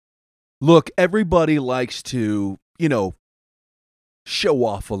Look, everybody likes to, show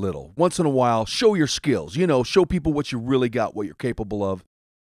off a little. Once in a while, show your skills. Show people what you really got, what you're capable of.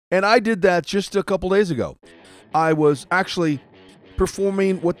 And I did that just a couple days ago. I was actually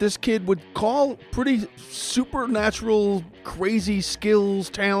performing what this kid would call pretty supernatural, crazy skills,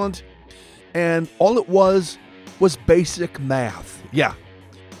 talent. And all it was basic math. Yeah.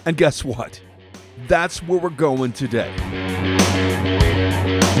 And guess what? That's where we're going today.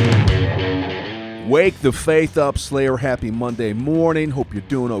 Wake the faith up, Slayer. Happy Monday morning. Hope you're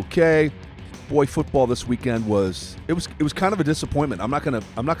doing okay. Boy, football this weekend was kind of a disappointment. I'm not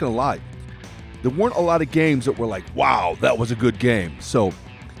gonna lie. There weren't a lot of games that were like, wow, that was a good game. So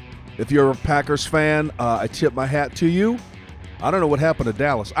if you're a Packers fan, I tip my hat to you. I don't know what happened to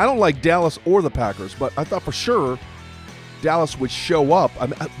Dallas. I don't like Dallas or the Packers, but I thought for sure Dallas would show up. I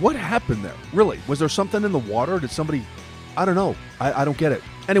mean, what happened there? Really? Was there something in the water? Did somebody... I don't know. I don't get it.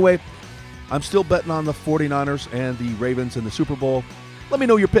 Anyway, I'm still betting on the 49ers and the Ravens in the Super Bowl. Let me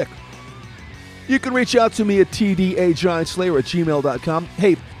know your pick. You can reach out to me at TDAGiantslayer@gmail.com.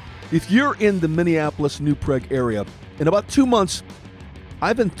 Hey, if you're in the Minneapolis, New Prague area, in about 2 months,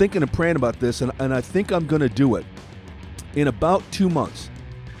 I've been thinking and praying about this, and I think I'm going to do it. In about 2 months,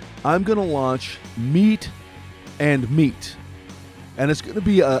 I'm going to launch Meat and Meat. And it's going to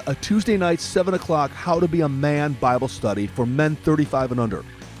be a Tuesday night, 7 o'clock, How to Be a Man Bible study for men 35 and under.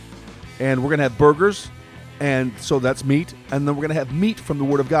 And we're going to have burgers, and so that's meat. And then we're going to have meat from the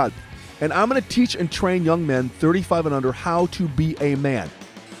Word of God. And I'm going to teach and train young men 35 and under how to be a man,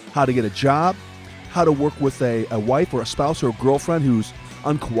 how to get a job, how to work with a wife or a spouse or a girlfriend who's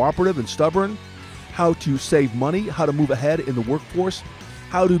uncooperative and stubborn, how to save money, how to move ahead in the workforce,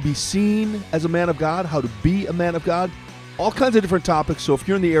 how to be seen as a man of God, how to be a man of God, all kinds of different topics. So if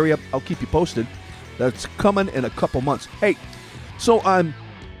you're in the area, I'll keep you posted. That's coming in a couple months. Hey, so I'm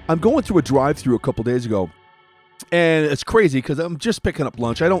going through a drive-thru a couple days ago, and it's crazy because I'm just picking up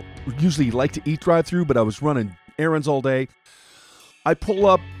lunch. I don't usually like to eat drive-thru, but I was running errands all day. I pull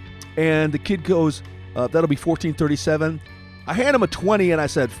up, and the kid goes, that'll be $14.37. I hand him a 20, and I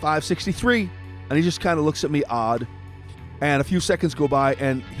said, $5.63. And he just kind of looks at me odd. And a few seconds go by,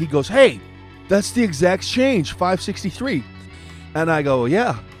 and he goes, hey, that's the exact change, $5.63. And I go,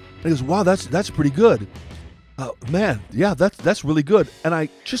 yeah. And he goes, wow, that's pretty good. Man, yeah, that's really good. And I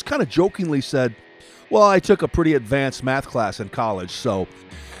just kind of jokingly said, well, I took a pretty advanced math class in college, so.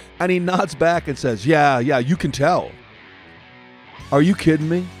 And he nods back and says, yeah, you can tell. Are you kidding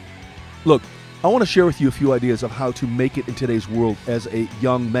me? Look, I want to share with you a few ideas of how to make it in today's world as a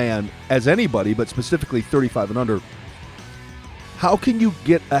young man, as anybody, but specifically 35 and under. How can you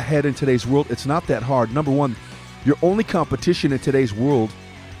get ahead in today's world? It's not that hard. Number one, your only competition in today's world,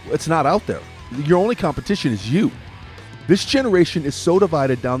 it's not out there. Your only competition is you. This generation is so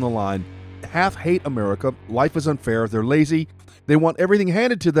divided down the line. Half hate America. Life is unfair. They're lazy. They want everything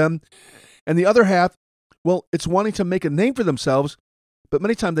handed to them. And the other half, well, it's wanting to make a name for themselves, but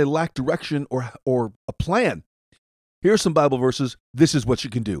many times they lack direction or a plan. Here are some Bible verses. This is what you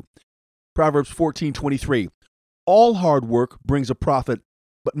can do. Proverbs 14:23. All hard work brings a profit,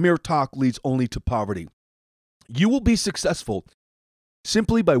 but mere talk leads only to poverty. You will be successful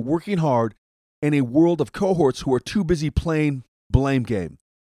simply by working hard in a world of cohorts who are too busy playing blame game,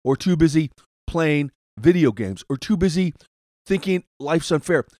 or too busy playing video games, or too busy thinking life's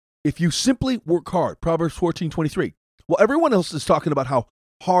unfair. If you simply work hard, Proverbs 14:23. Well, everyone else is talking about how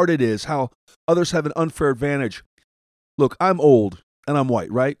hard it is, how others have an unfair advantage. Look, I'm old and I'm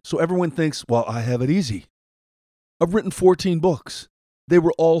white, right? So everyone thinks, well, I have it easy. I've written 14 books. They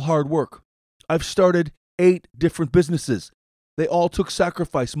were all hard work. I've started 8 different businesses. They all took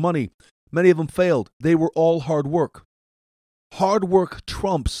sacrifice, money. Many of them failed. They were all hard work. Hard work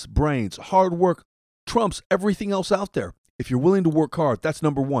trumps brains. Hard work trumps everything else out there. If you're willing to work hard, that's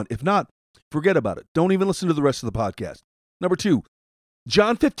number one. If not, forget about it. Don't even listen to the rest of the podcast. Number 2,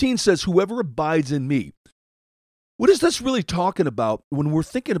 John 15 says, whoever abides in me. What is this really talking about when we're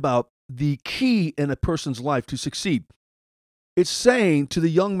thinking about the key in a person's life to succeed? It's saying to the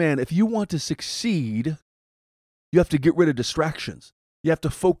young man, if you want to succeed, you have to get rid of distractions. You have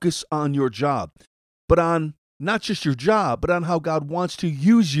to focus on your job, but on not just your job, but on how God wants to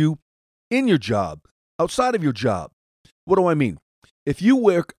use you in your job, outside of your job. What do I mean? If you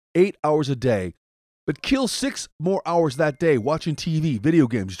work 8 hours a day, but kill 6 more hours that day watching TV, video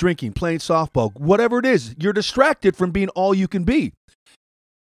games, drinking, playing softball, whatever it is, you're distracted from being all you can be.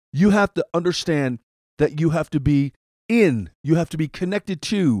 You have to understand that you have to be you have to be connected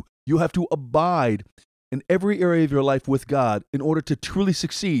to, you have to abide in every area of your life with God in order to truly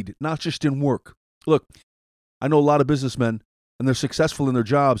succeed, not just in work. Look, I know a lot of businessmen, and they're successful in their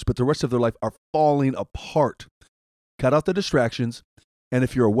jobs, but the rest of their life are falling apart. Cut out the distractions, and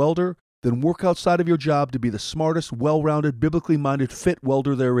if you're a welder, then work outside of your job to be the smartest, well-rounded, biblically minded, fit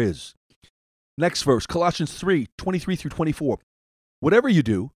welder there is. Next verse, Colossians 3:23-24. Whatever you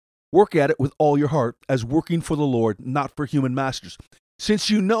do, work at it with all your heart, as working for the Lord, not for human masters, since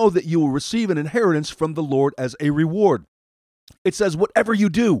you know that you will receive an inheritance from the Lord as a reward. It says, whatever you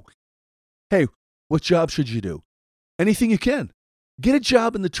do. Hey, what job should you do? Anything you can. Get a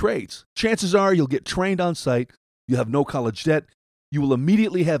job in the trades. Chances are you'll get trained on site, you have no college debt, you will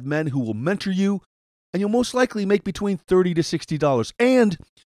immediately have men who will mentor you, and you'll most likely make between $30 to $60. And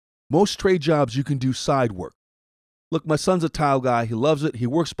most trade jobs you can do side work. Look, my son's a tile guy. He loves it. He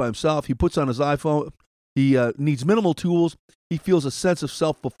works by himself. He puts on his iPhone. He needs minimal tools. He feels a sense of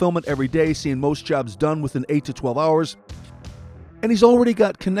self-fulfillment every day, seeing most jobs done within 8 to 12 hours. And he's already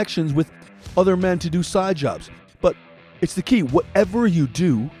got connections with other men to do side jobs. But it's the key. Whatever you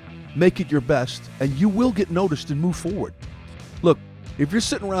do, make it your best, and you will get noticed and move forward. Look, if you're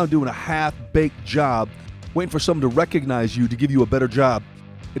sitting around doing a half-baked job, waiting for someone to recognize you to give you a better job,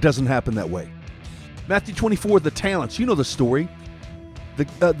 it doesn't happen that way. Matthew 24, the talents. You know the story.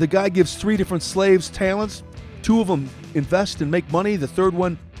 The guy gives 3 different slaves talents. 2 of them invest and make money. The third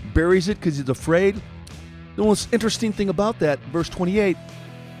one buries it because he's afraid. The most interesting thing about that, verse 28,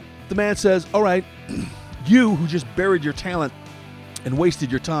 the man says, all right, you who just buried your talent and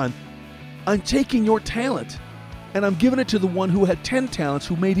wasted your time, I'm taking your talent and I'm giving it to the one who had 10 talents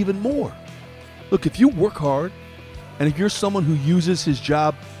who made even more. Look, if you work hard, and if you're someone who uses his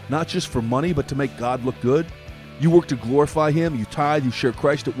job not just for money, but to make God look good, you work to glorify him, you tithe, you share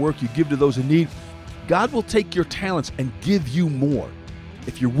Christ at work, you give to those in need, God will take your talents and give you more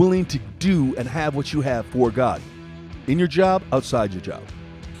if you're willing to do and have what you have for God, in your job, outside your job.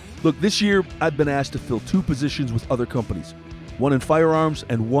 Look, this year I've been asked to fill 2 positions with other companies, one in firearms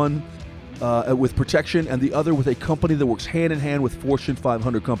and one with protection, and the other with a company that works hand in hand with Fortune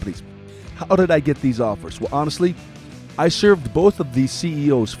 500 companies. How did I get these offers? Well, honestly, I served both of these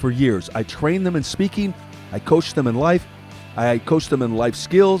CEOs for years. I trained them in speaking. I coached them in life. I coached them in life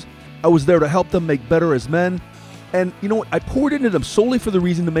skills. I was there to help them make better as men. And you know what? I poured into them solely for the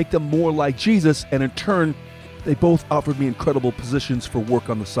reason to make them more like Jesus. And in turn, they both offered me incredible positions for work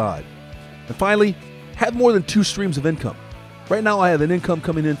on the side. And finally, have more than 2 streams of income. Right now, I have an income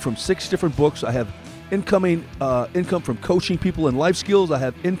coming in from 6 different books. I have income from coaching people in life skills. I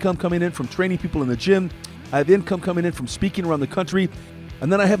have income coming in from training people in the gym. I have income coming in from speaking around the country.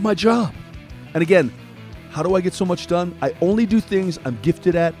 And then I have my job. And again, how do I get so much done? I only do things I'm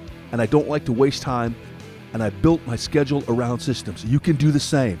gifted at, and I don't like to waste time. And I built my schedule around systems. You can do the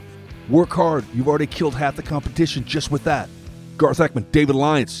same. Work hard. You've already killed half the competition just with that. Garth Eckman, David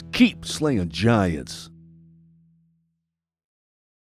Alliance, keep slaying giants.